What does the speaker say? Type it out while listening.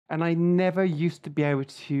And I never used to be able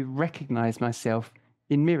to recognize myself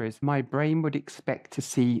in mirrors. My brain would expect to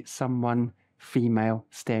see someone female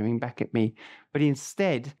staring back at me, but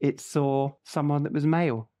instead it saw someone that was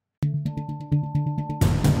male.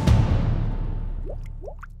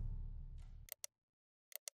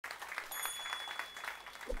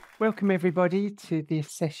 Welcome, everybody, to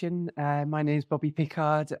this session. My name is Bobbi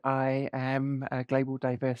Pickard. I am a Global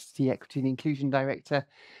Diversity, Equity and Inclusion Director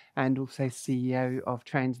and also CEO of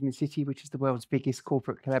Trans in the City, which is the world's biggest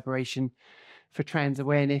corporate collaboration for trans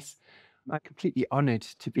awareness. I'm completely honoured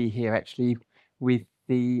to be here, actually, with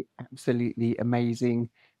the absolutely amazing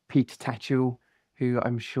Peter Tatchell, who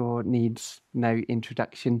I'm sure needs no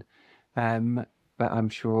introduction, but I'm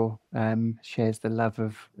sure shares the love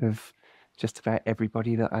of just about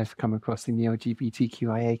everybody that I've come across in the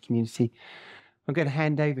LGBTQIA community. I'm going to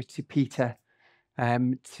hand over to Peter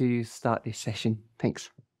to start this session. Thanks.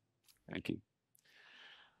 Thank you.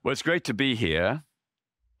 Well, it's great to be here.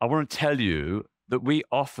 I want to tell you that we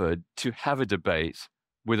offered to have a debate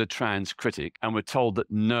with a trans critic, and we're told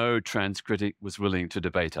that no trans critic was willing to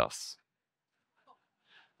debate us.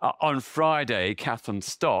 On Friday, Catherine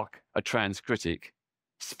Stock, a trans critic,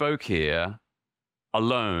 spoke here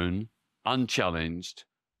alone, unchallenged,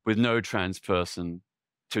 with no trans person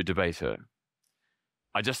to debate her.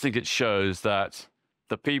 I just think it shows that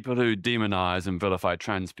the people who demonize and vilify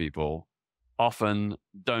trans people often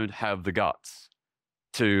don't have the guts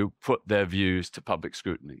to put their views to public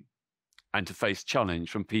scrutiny and to face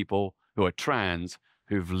challenge from people who are trans,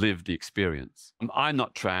 who've lived the experience. I'm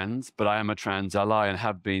not trans, but I am a trans ally and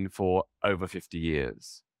have been for over 50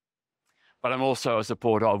 years. But I'm also a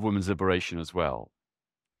supporter of women's liberation as well.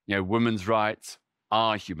 You know, women's rights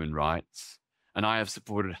are human rights, and I have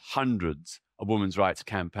supported hundreds of women's rights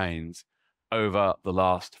campaigns over the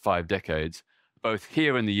last 5 decades, both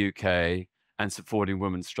here in the UK and supporting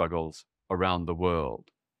women's struggles around the world.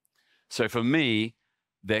 So for me,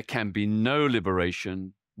 there can be no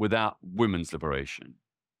liberation without women's liberation.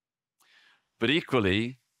 But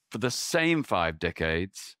equally, for the same 5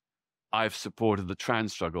 decades, I've supported the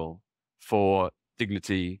trans struggle for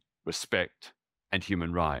dignity, respect, and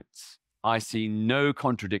human rights. I see no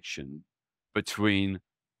contradiction between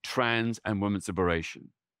trans and women's liberation.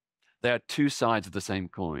 They are two sides of the same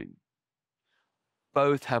coin.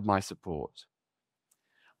 Both have my support.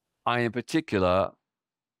 I, in particular,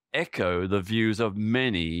 echo the views of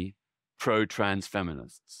many pro-trans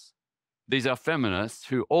feminists. These are feminists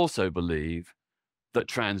who also believe that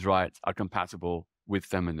trans rights are compatible with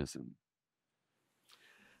feminism.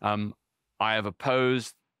 I have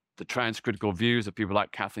opposed the trans-critical views of people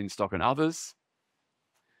like Kathleen Stock and others.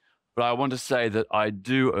 But I want to say that I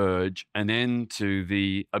do urge an end to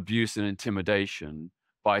the abuse and intimidation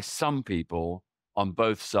by some people on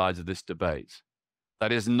both sides of this debate.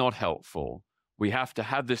 That is not helpful. We have to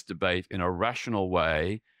have this debate in a rational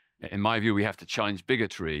way. In my view, we have to challenge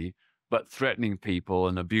bigotry, but threatening people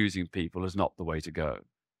and abusing people is not the way to go.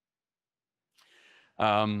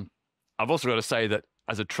 I've also got to say that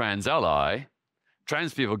as a trans ally,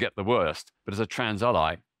 trans people get the worst, but as a trans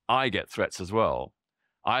ally, I get threats as well.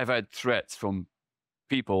 I've had threats from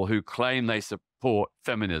people who claim they support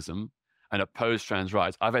feminism and oppose trans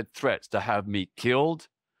rights. I've had threats to have me killed,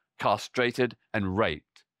 castrated, and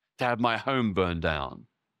raped, to have my home burned down.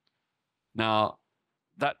 Now,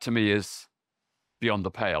 that to me is beyond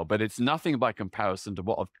the pale, but it's nothing by comparison to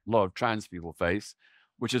what a lot of trans people face,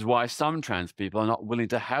 which is why some trans people are not willing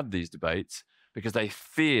to have these debates because they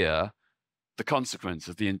fear the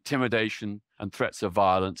consequences, the intimidation and threats of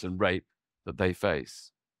violence and rape that they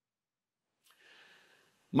face.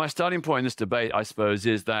 My starting point in this debate, I suppose,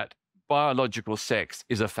 is that biological sex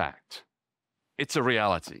is a fact. It's a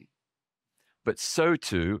reality. But so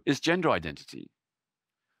too is gender identity.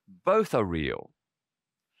 Both are real.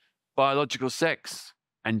 Biological sex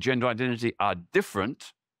and gender identity are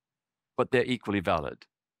different, but they're equally valid.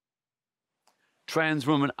 Trans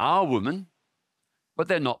women are women, but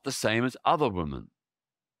they're not the same as other women.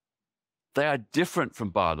 They are different from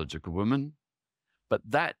biological women, but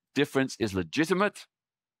that difference is legitimate.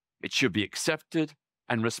 It should be accepted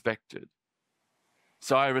and respected.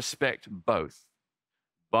 So I respect both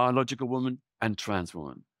biological women and trans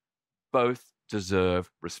women. Both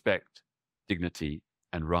deserve respect, dignity,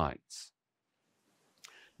 and rights.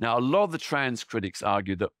 Now, a lot of the trans critics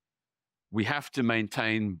argue that we have to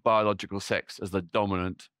maintain biological sex as the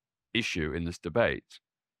dominant issue in this debate.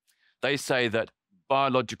 They say that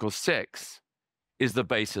biological sex is the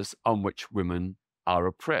basis on which women are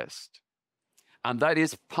oppressed. And that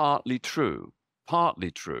is partly true, partly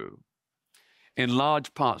true. In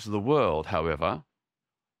large parts of the world, however,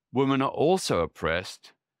 women are also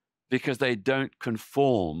oppressed because they don't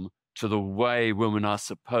conform to the way women are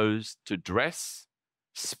supposed to dress,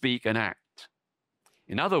 speak, and act.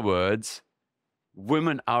 In other words,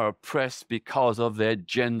 women are oppressed because of their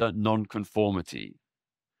gender nonconformity,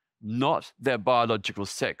 not their biological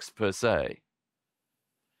sex per se.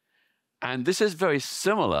 And this is very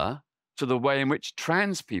similar to the way in which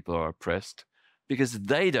trans people are oppressed because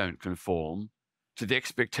they don't conform to the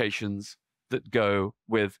expectations that go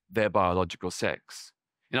with their biological sex.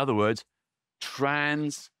 In other words,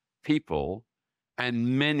 trans people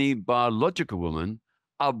and many biological women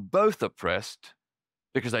are both oppressed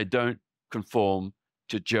because they don't conform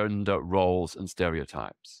to gender roles and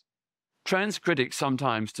stereotypes. Trans critics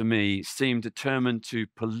sometimes, to me, seem determined to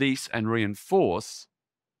police and reinforce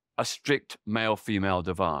a strict male-female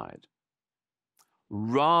divide,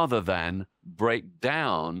 rather than break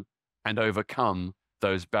down and overcome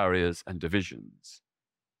those barriers and divisions.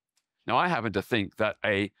 Now, I happen to think that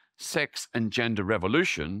a sex and gender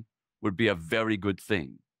revolution would be a very good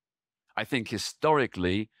thing. I think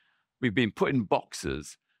historically, we've been put in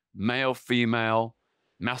boxes, male, female,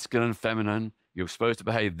 masculine, feminine. You're supposed to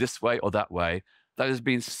behave this way or that way. That has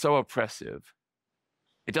been so oppressive.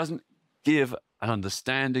 It doesn't give an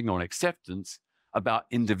understanding or an acceptance about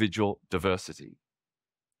individual diversity.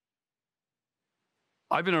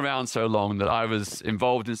 I've been around so long that I was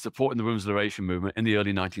involved in supporting the women's liberation movement in the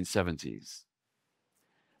early 1970s.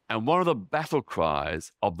 And one of the battle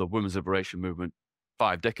cries of the women's liberation movement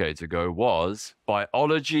 5 decades ago was,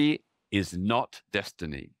 biology is not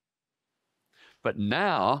destiny. But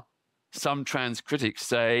now, some trans critics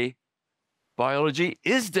say, biology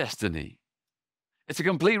is destiny. It's a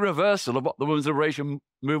complete reversal of what the women's liberation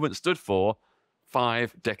movement stood for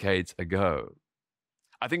 5 decades ago.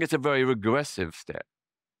 I think it's a very regressive step.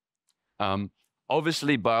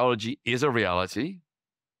 Obviously, biology is a reality,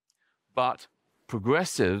 but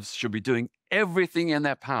progressives should be doing everything in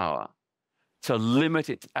their power to limit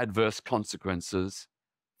its adverse consequences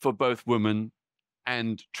for both women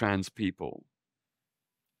and trans people.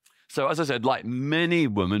 So, as I said, like many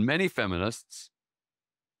women, many feminists,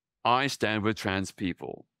 I stand with trans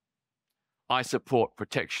people. I support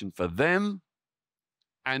protection for them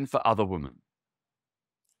and for other women.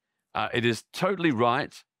 It is totally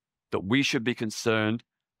right that we should be concerned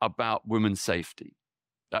about women's safety.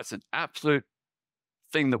 That's an absolute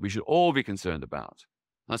thing that we should all be concerned about.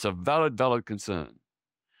 That's a valid concern.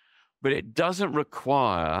 But it doesn't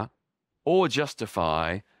require or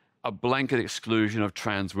justify a blanket exclusion of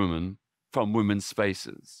trans women from women's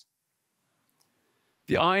spaces.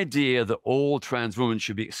 The idea that all trans women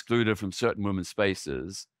should be excluded from certain women's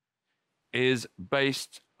spaces is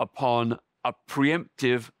based upon a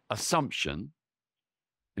preemptive assumption,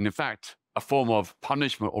 and in fact, a form of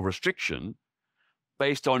punishment or restriction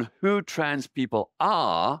based on who trans people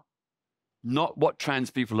are, not what trans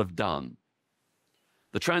people have done.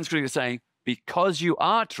 The trans critic is saying, because you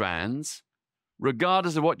are trans,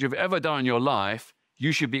 regardless of what you've ever done in your life,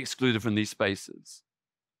 you should be excluded from these spaces.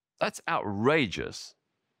 That's outrageous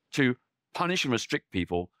to punish and restrict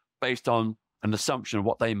people based on an assumption of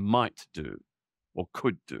what they might do or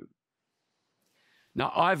could do.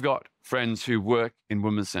 Now, I've got friends who work in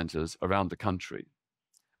women's centers around the country,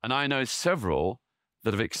 and I know several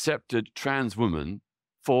that have accepted trans women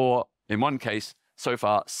for, in one case, so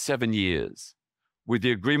far 7 years, with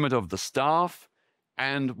the agreement of the staff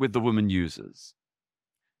and with the women users.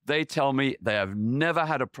 They tell me they have never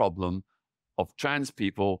had a problem of trans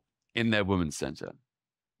people in their women's center.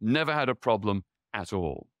 Never had a problem at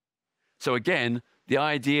all. So again, the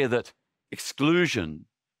idea that exclusion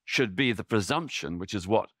should be the presumption, which is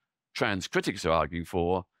what trans critics are arguing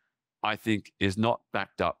for, I think is not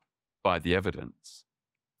backed up by the evidence.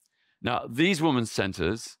 Now, these women's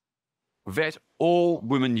centers vet all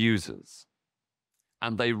women users,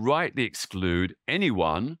 and they rightly exclude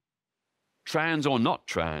anyone, trans or not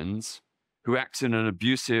trans, who acts in an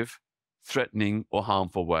abusive, threatening, or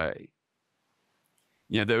harmful way.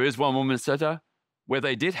 There is one women's center where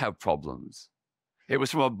they did have problems. It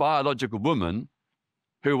was from a biological woman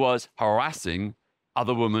who was harassing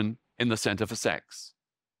other women in the center for sex.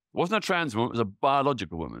 It wasn't a trans woman, it was a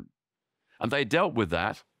biological woman. And they dealt with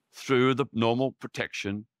that through the normal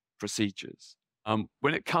protection procedures.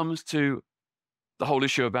 When it comes to the whole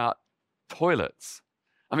issue about toilets,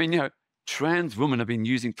 trans women have been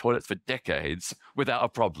using toilets for decades without a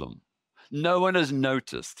problem. No one has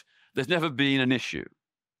noticed. There's never been an issue.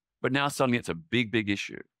 But now suddenly it's a big, big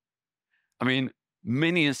issue.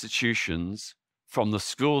 Many institutions, from the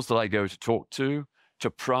schools that I go to talk to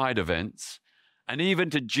Pride events, and even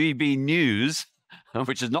to GB News,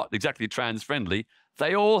 which is not exactly trans-friendly,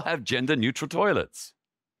 they all have gender-neutral toilets.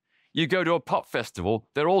 You go to a pop festival,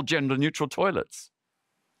 they're all gender-neutral toilets.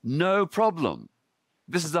 No problem.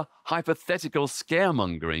 This is a hypothetical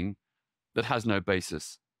scaremongering that has no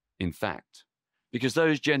basis in fact, because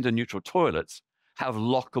those gender-neutral toilets have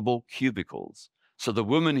lockable cubicles, so the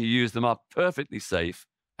women who use them are perfectly safe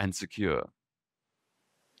and secure.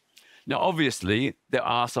 Now, obviously, there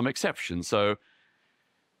are some exceptions. So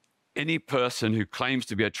any person who claims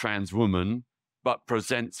to be a trans woman but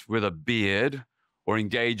presents with a beard or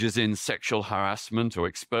engages in sexual harassment or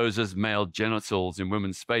exposes male genitals in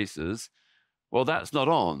women's spaces, well, that's not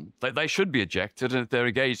on. They should be ejected, and if they're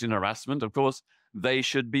engaged in harassment, of course, they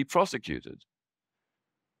should be prosecuted.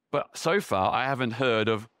 But so far, I've only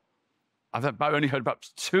heard about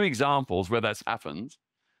 2 examples where that's happened,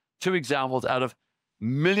 2 examples out of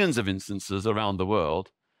millions of instances around the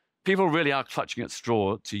world. People really are clutching at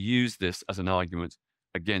straw to use this as an argument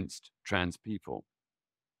against trans people.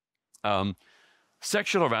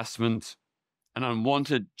 Sexual harassment and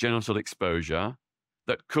unwanted genital exposure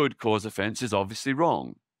that could cause offense is obviously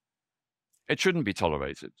wrong. It shouldn't be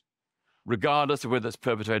tolerated, regardless of whether it's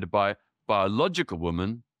perpetrated by biological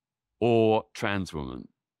women or trans women.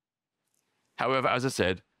 However, as I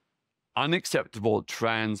said, unacceptable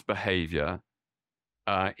trans behavior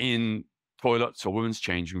in toilets or women's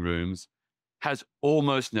changing rooms has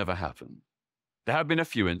almost never happened. There have been a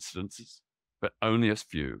few instances, but only a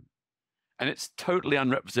few. And it's totally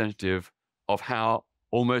unrepresentative of how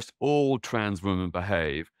almost all trans women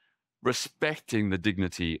behave, respecting the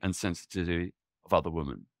dignity and sensitivity of other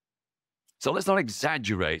women. So let's not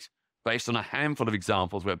exaggerate based on a handful of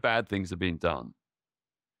examples where bad things have been done.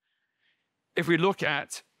 If we look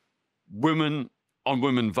at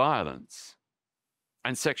women-on-women violence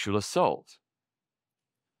and sexual assault,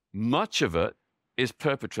 much of it is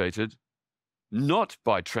perpetrated not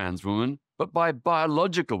by trans women, but by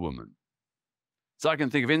biological women. So I can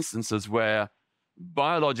think of instances where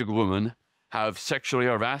biological women have sexually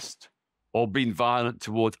harassed or been violent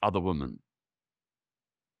towards other women.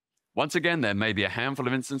 Once again, there may be a handful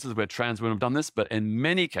of instances where trans women have done this, but in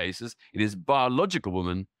many cases, it is biological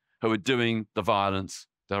women who are doing the violence,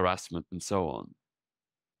 the harassment, and so on.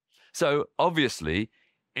 So obviously,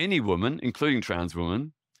 any woman, including trans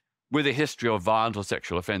women, with a history of violent or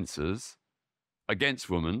sexual offenses against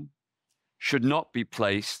women should not be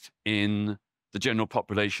placed in the general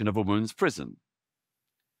population of a women's prison.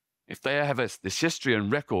 If they have this history and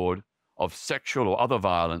record of sexual or other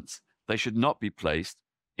violence, they should not be placed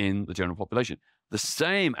in the general population. The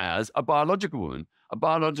same as a biological woman. A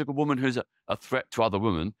biological woman who's a threat to other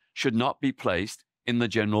women should not be placed in the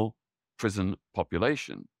general prison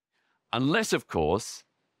population. Unless, of course,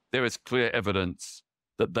 there is clear evidence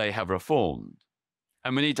that they have reformed.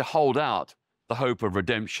 And we need to hold out the hope of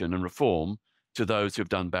redemption and reform to those who've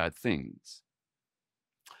done bad things.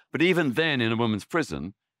 But even then, in a women's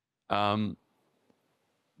prison, those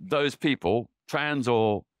people, trans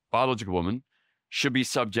or biological women, should be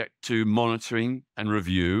subject to monitoring and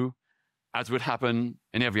review, as would happen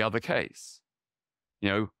in every other case. You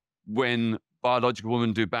know, when biological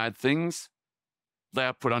women do bad things, they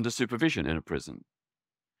are put under supervision in a prison.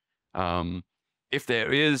 If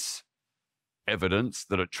there is evidence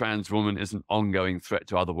that a trans woman is an ongoing threat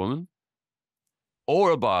to other women,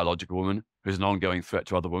 or a biological woman who's an ongoing threat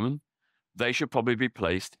to other women, they should probably be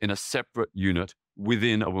placed in a separate unit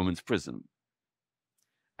within a women's prison.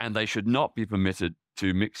 And they should not be permitted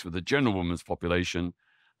to mix with the general women's population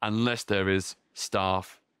unless there is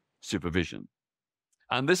staff supervision.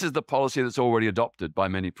 And this is the policy that's already adopted by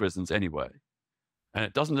many prisons anyway. And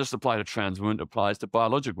it doesn't just apply to trans women, it applies to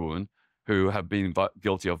biological women who have been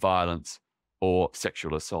guilty of violence or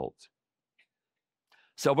sexual assault.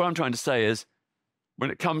 So what I'm trying to say is, when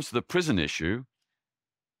it comes to the prison issue,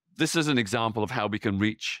 this is an example of how we can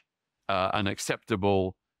reach an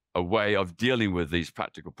acceptable way of dealing with these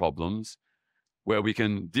practical problems, where we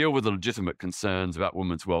can deal with the legitimate concerns about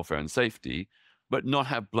women's welfare and safety, but not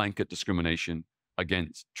have blanket discrimination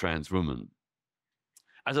against trans women.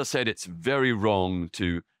 As I said, it's very wrong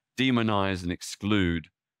to demonize and exclude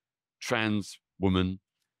trans women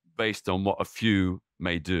based on what a few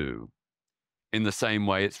may do. In the same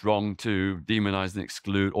way, it's wrong to demonize and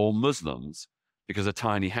exclude all Muslims because a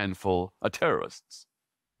tiny handful are terrorists.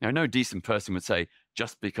 Now, no decent person would say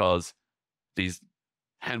just because these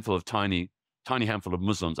tiny handful of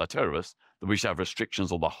Muslims are terrorists, that we should have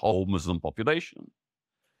restrictions on the whole Muslim population.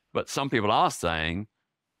 But some people are saying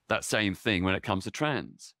that same thing when it comes to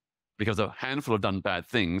trans. Because a handful have done bad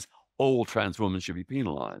things, all trans women should be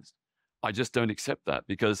penalized. I just don't accept that,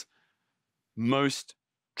 because most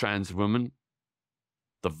trans women,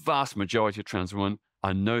 the vast majority of trans women,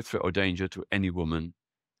 are no threat or danger to any woman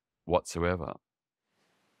whatsoever.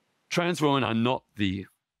 Trans women are not the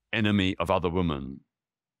enemy of other women.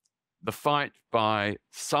 The fight by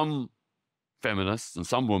some feminists and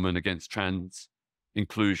some women against trans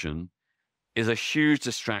inclusion is a huge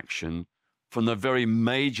distraction from the very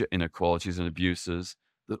major inequalities and abuses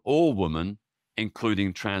that all women,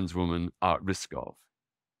 including trans women, are at risk of.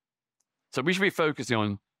 So we should be focusing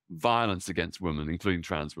on violence against women, including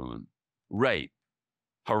trans women, rape,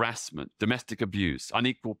 harassment, domestic abuse,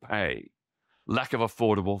 unequal pay, lack of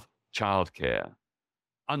affordable childcare,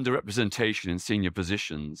 underrepresentation in senior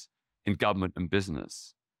positions in government and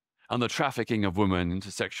business, and the trafficking of women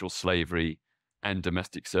into sexual slavery and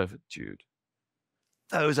domestic servitude.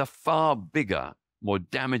 Those are far bigger, more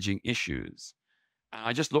damaging issues. And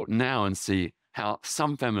I just look now and see how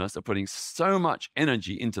some feminists are putting so much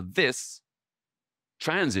energy into this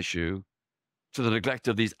trans issue to the neglect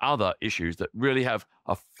of these other issues that really have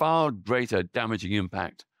a far greater damaging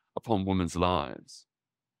impact upon women's lives.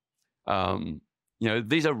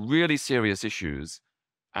 These are really serious issues,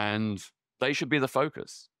 and they should be the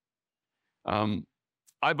focus.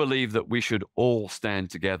 I believe that we should all stand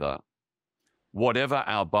together, whatever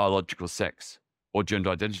our biological sex or gender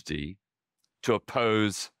identity, to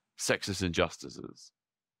oppose sexist injustices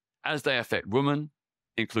as they affect women,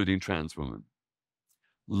 including trans women.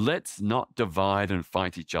 Let's not divide and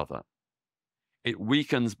fight each other. It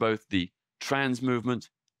weakens both the trans movement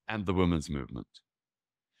and the women's movement.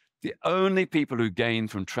 The only people who gain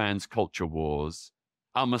from trans culture wars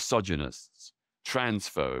are misogynists,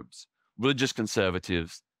 transphobes, religious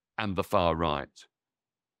conservatives, and the far right,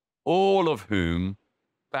 all of whom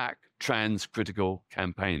back trans critical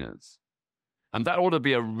campaigners. And that ought to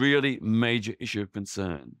be a really major issue of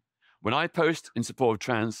concern. When I post in support of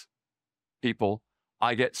trans people,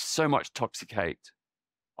 I get so much toxic hate.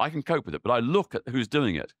 I can cope with it, but I look at who's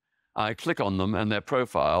doing it. I click on them and their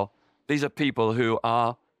profile. These are people who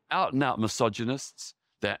are out and out misogynists.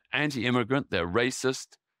 They're anti-immigrant, they're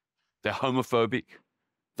racist, they're homophobic.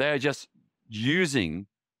 They're just using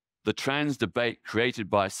the trans debate created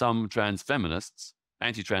by some trans feminists,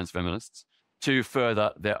 anti-trans feminists, to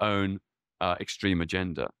further their own extreme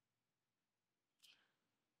agenda.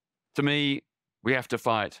 To me, we have to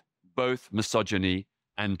fight both misogyny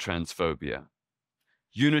and transphobia.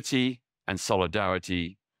 Unity and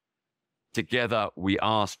solidarity. Together we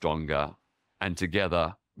are stronger, and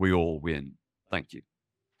together we all win. Thank you.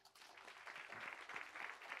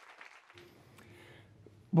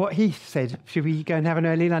 What he said, should we go and have an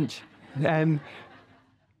early lunch?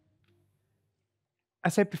 I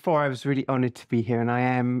said before I was really honoured to be here, and I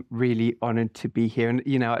am really honoured to be here. And,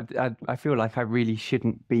 I feel like I really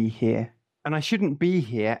shouldn't be here. And I shouldn't be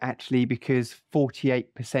here, actually, because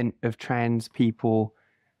 48% of trans people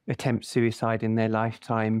attempt suicide in their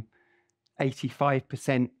lifetime.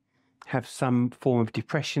 85% have some form of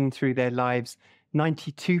depression through their lives.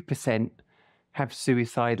 92% have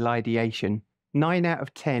suicidal ideation. 9 out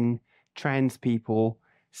of 10 trans people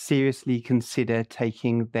seriously consider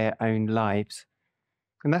taking their own lives.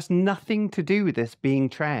 And that's nothing to do with us being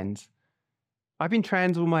trans. I've been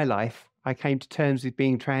trans all my life. I came to terms with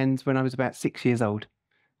being trans when I was about 6 years old.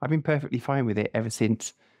 I've been perfectly fine with it ever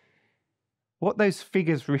since. What those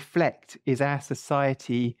figures reflect is our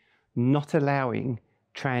society not allowing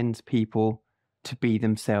trans people to be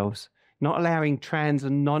themselves, not allowing trans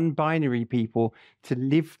and non-binary people to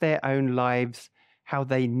live their own lives how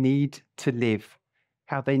they need to live,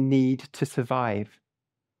 how they need to survive.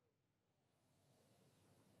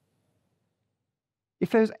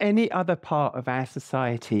 If there was any other part of our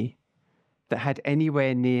society that had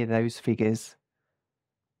anywhere near those figures,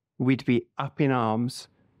 we'd be up in arms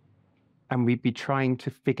and we'd be trying to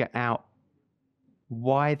figure out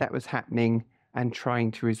why that was happening and trying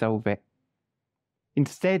to resolve it.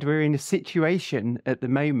 Instead, we're in a situation at the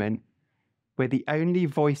moment where the only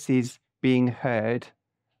voices being heard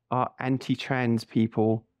are anti-trans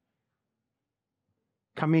people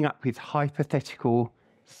coming up with hypothetical,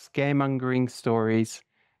 scaremongering stories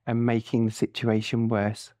and making the situation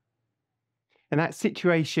worse. And that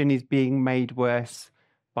situation is being made worse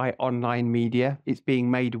by online media. It's being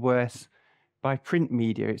made worse by print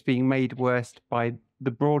media. It's being made worse by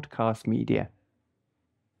the broadcast media.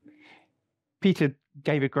 Peter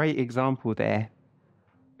gave a great example there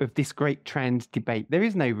of this great trans debate. There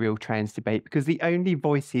is no real trans debate because the only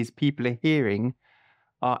voices people are hearing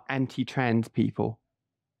are anti-trans people.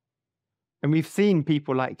 And we've seen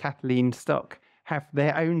people like Kathleen Stock have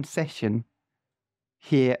their own session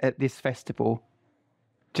here at this festival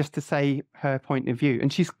just to say her point of view.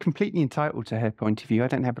 And she's completely entitled to her point of view. I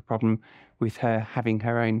don't have a problem with her having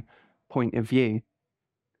her own point of view.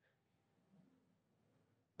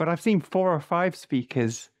 But I've seen 4 or 5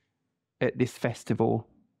 speakers at this festival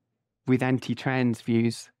with anti-trans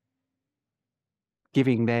views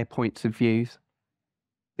giving their points of views.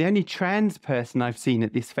 The only trans person I've seen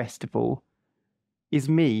at this festival is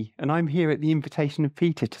me, and I'm here at the invitation of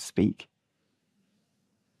Peter to speak.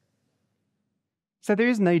 So there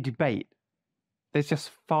is no debate. There's just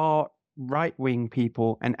far right-wing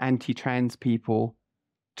people and anti-trans people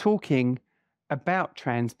talking about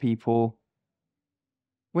trans people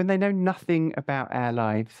when they know nothing about our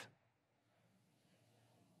lives.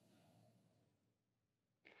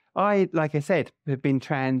 I, like I said, have been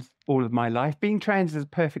trans all of my life. Being trans is a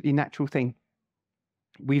perfectly natural thing.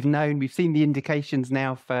 We've seen the indications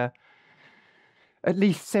now for at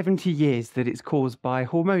least 70 years that it's caused by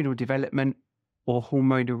hormonal development or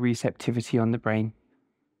hormonal receptivity on the brain.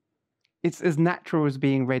 It's as natural as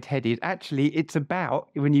being red-headed. Actually, it's about,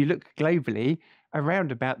 when you look globally,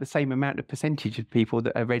 around about the same amount of percentage of people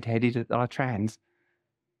that are red-headed that are trans.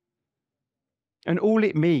 And all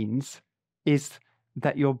it means is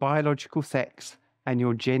that your biological sex and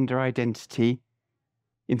your gender identity,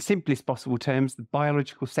 in simplest possible terms, the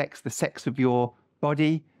biological sex, the sex of your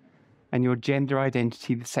body, and your gender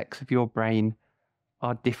identity, the sex of your brain,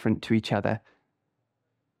 are different to each other.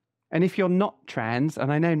 And if you're not trans,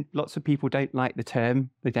 and I know lots of people don't like the term,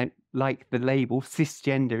 they don't like the label,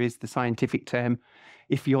 cisgender is the scientific term.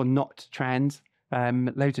 If you're not trans,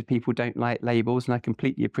 loads of people don't like labels, and I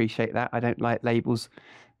completely appreciate that. I don't like labels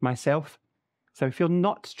myself. So if you're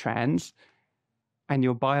not trans and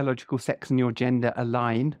your biological sex and your gender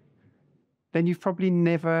align, then you've probably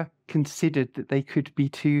never considered that they could be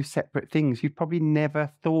two separate things. You've probably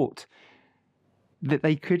never thought that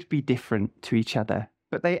they could be different to each other,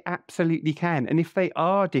 but they absolutely can. And if they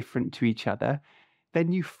are different to each other,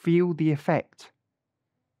 then you feel the effect.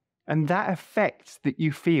 And that effect that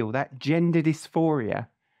you feel, that gender dysphoria,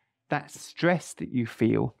 that stress that you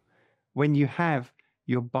feel when you have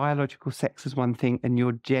your biological sex as one thing and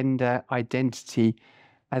your gender identity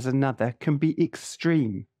as another, can be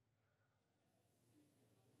extreme.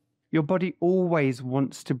 Your body always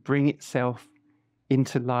wants to bring itself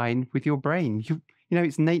into line with your brain. You know,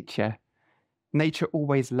 it's nature. Nature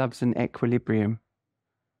always loves an equilibrium.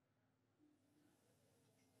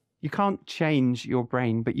 You can't change your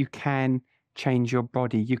brain, but you can change your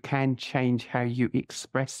body. You can change how you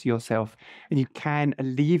express yourself, and you can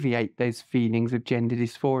alleviate those feelings of gender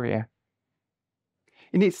dysphoria.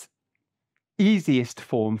 In its easiest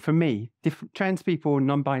form, for me, trans people and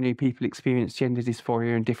non-binary people experience gender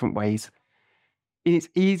dysphoria in different ways. In its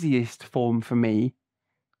easiest form for me,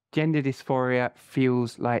 gender dysphoria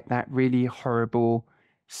feels like that really horrible,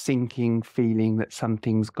 sinking feeling that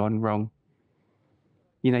something's gone wrong.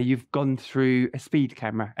 You know, you've gone through a speed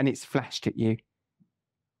camera and it's flashed at you.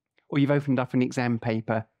 Or you've opened up an exam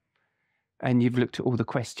paper and you've looked at all the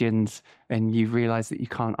questions and you've realized that you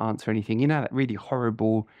can't answer anything. You know, that really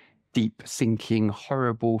horrible, deep, sinking,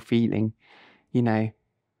 horrible feeling. You know,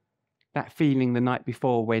 that feeling the night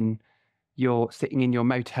before when you're sitting in your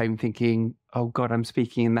motorhome thinking, oh God, I'm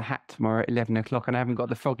speaking in the hat tomorrow at 11 o'clock and I haven't got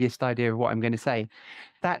the foggiest idea of what I'm going to say.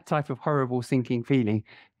 That type of horrible sinking feeling,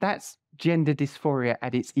 that's gender dysphoria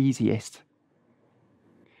at its easiest.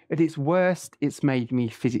 At its worst, it's made me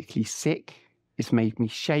physically sick. It's made me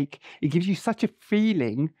shake. It gives you such a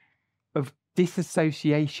feeling of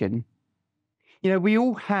disassociation. You know, we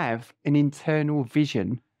all have an internal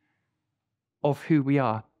vision of who we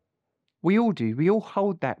are. We all do. We all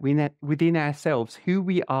hold that within ourselves, who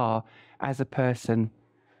we are as a person,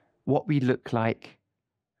 what we look like,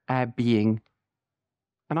 our being.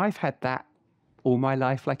 And I've had that all my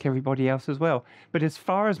life, like everybody else as well. But as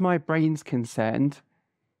far as my brain's concerned,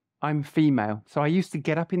 I'm female. So I used to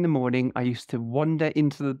get up in the morning, I used to wander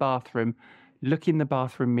into the bathroom, look in the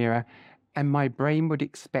bathroom mirror, and my brain would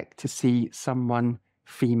expect to see someone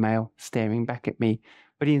female staring back at me.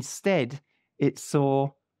 But instead, it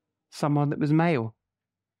saw someone that was male.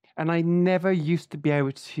 And I never used to be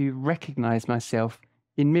able to recognize myself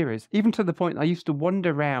in mirrors, even to the point I used to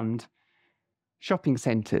wander around shopping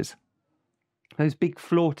centres, those big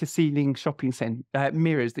floor-to-ceiling shopping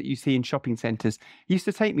mirrors that you see in shopping centres. It used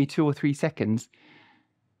to take me 2 or 3 seconds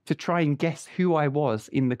to try and guess who I was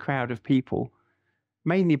in the crowd of people,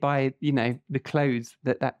 mainly by, you know, the clothes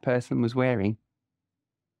that that person was wearing.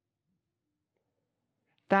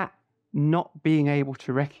 That not being able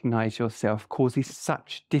to recognize yourself causes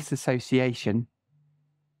such disassociation.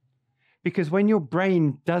 Because when your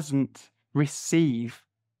brain doesn't receive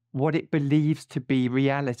what it believes to be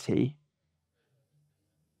reality,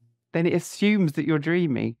 then it assumes that you're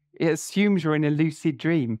dreaming. It assumes you're in a lucid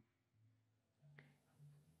dream.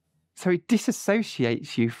 So it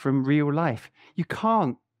disassociates you from real life. You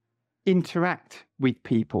can't interact with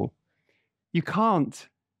people. You can't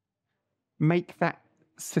make that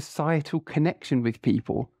societal connection with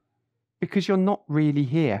people because you're not really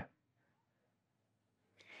here.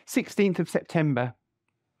 16th of September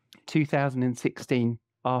 2016,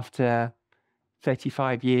 after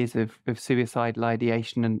 35 years of suicidal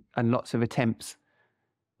ideation and lots of attempts,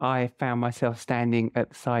 I found myself standing at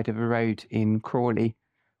the side of a road in Crawley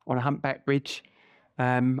on a humpback bridge,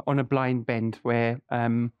 on a blind bend where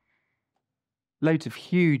loads of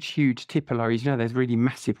huge tipper lorries, those really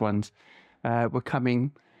massive ones, were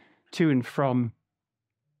coming to and from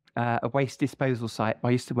a waste disposal site. I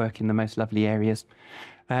used to work in the most lovely areas.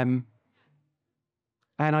 And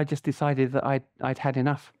I just decided that I'd had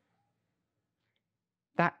enough.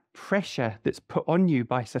 That pressure that's put on you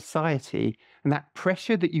by society, and that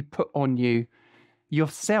pressure that you put on you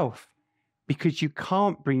yourself because you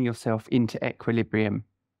can't bring yourself into equilibrium,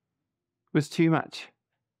 was too much.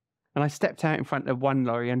 And I stepped out in front of one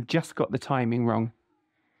lorry and just got the timing wrong.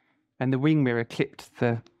 And the wing mirror clipped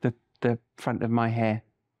the front of my hair.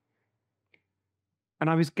 And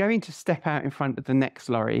I was going to step out in front of the next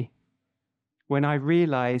lorry when I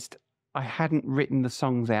realised I hadn't written the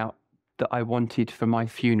songs out that I wanted for my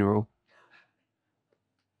funeral.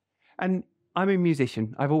 And I'm a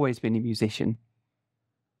musician. I've always been a musician.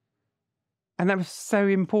 And that was so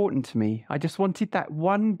important to me. I just wanted that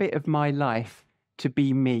one bit of my life to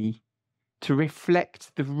be me, to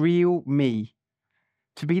reflect the real me,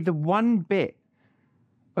 to be the one bit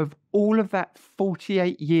of all of that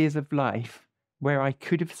 48 years of life where I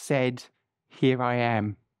could have said, here I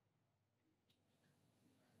am.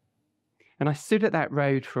 And I stood at that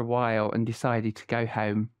road for a while and decided to go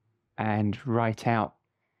home and write out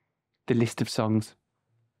the list of songs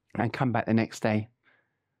and come back the next day.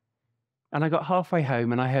 And I got halfway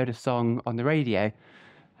home and I heard a song on the radio.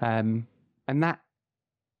 And that,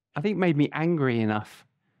 I think, made me angry enough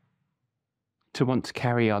to want to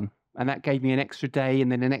carry on. And that gave me an extra day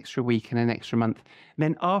and then an extra week and an extra month. And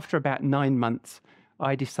then after about 9 months,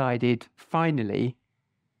 I decided finally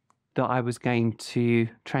that I was going to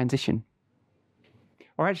transition.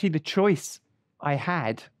 Or actually, the choice I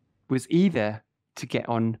had was either to get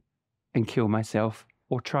on and kill myself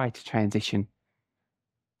or try to transition.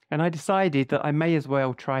 And I decided that I may as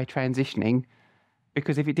well try transitioning,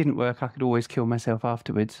 because if it didn't work, I could always kill myself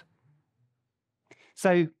afterwards.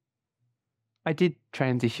 So I did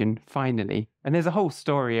transition finally. And there's a whole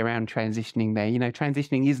story around transitioning there.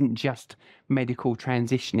 Transitioning isn't just medical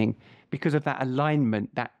transitioning. Because of that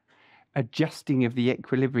alignment, that adjusting of the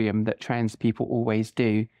equilibrium that trans people always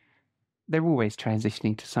do, they're always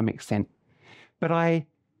transitioning to some extent. But I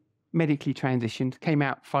medically transitioned, came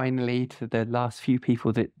out finally to the last few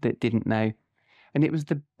people that didn't know. And it was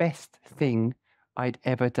the best thing I'd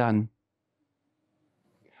ever done.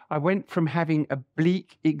 I went from having a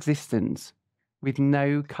bleak existence with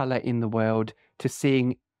no colour in the world to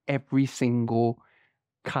seeing every single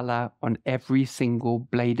colour on every single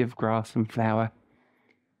blade of grass and flower.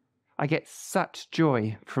 I get such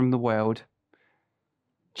joy from the world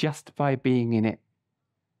just by being in it,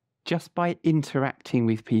 just by interacting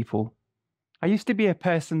with people. I used to be a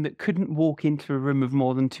person that couldn't walk into a room of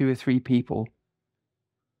more than 2 or 3 people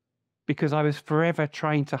because I was forever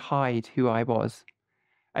trying to hide who I was.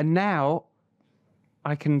 And now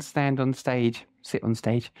I can stand on stage, sit on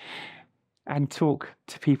stage, and talk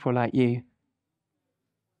to people like you.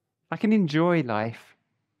 I can enjoy life.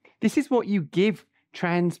 This is what you give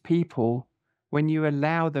trans people when you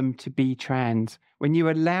allow them to be trans, when you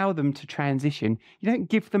allow them to transition. You don't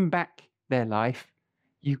give them back their life,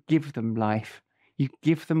 you give them life. You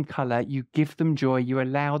give them colour, you give them joy, you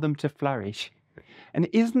allow them to flourish. And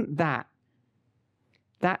isn't that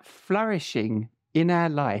flourishing in our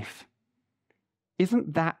life,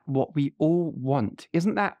 isn't that what we all want?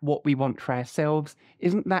 Isn't that what we want for ourselves?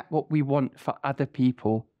 Isn't that what we want for other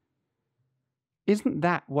people? Isn't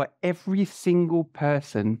that what every single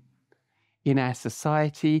person in our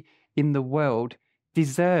society, in the world,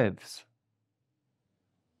 deserves?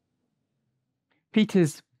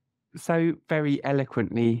 Peter's so very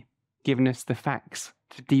eloquently given us the facts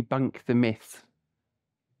to debunk the myths.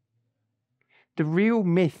 The real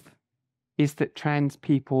myth is that trans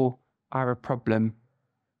people are a problem.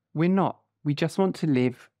 We're not. We just want to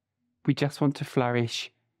live. We just want to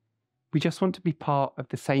flourish. We just want to be part of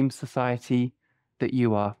the same society that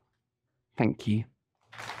you are. Thank you.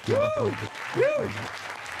 Woo! Woo!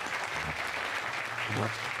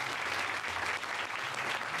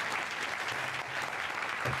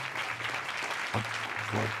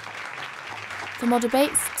 For more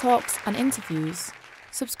debates, talks and interviews,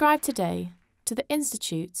 Subscribe today to the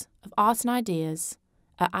Institute of Art and Ideas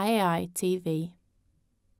at IAI TV.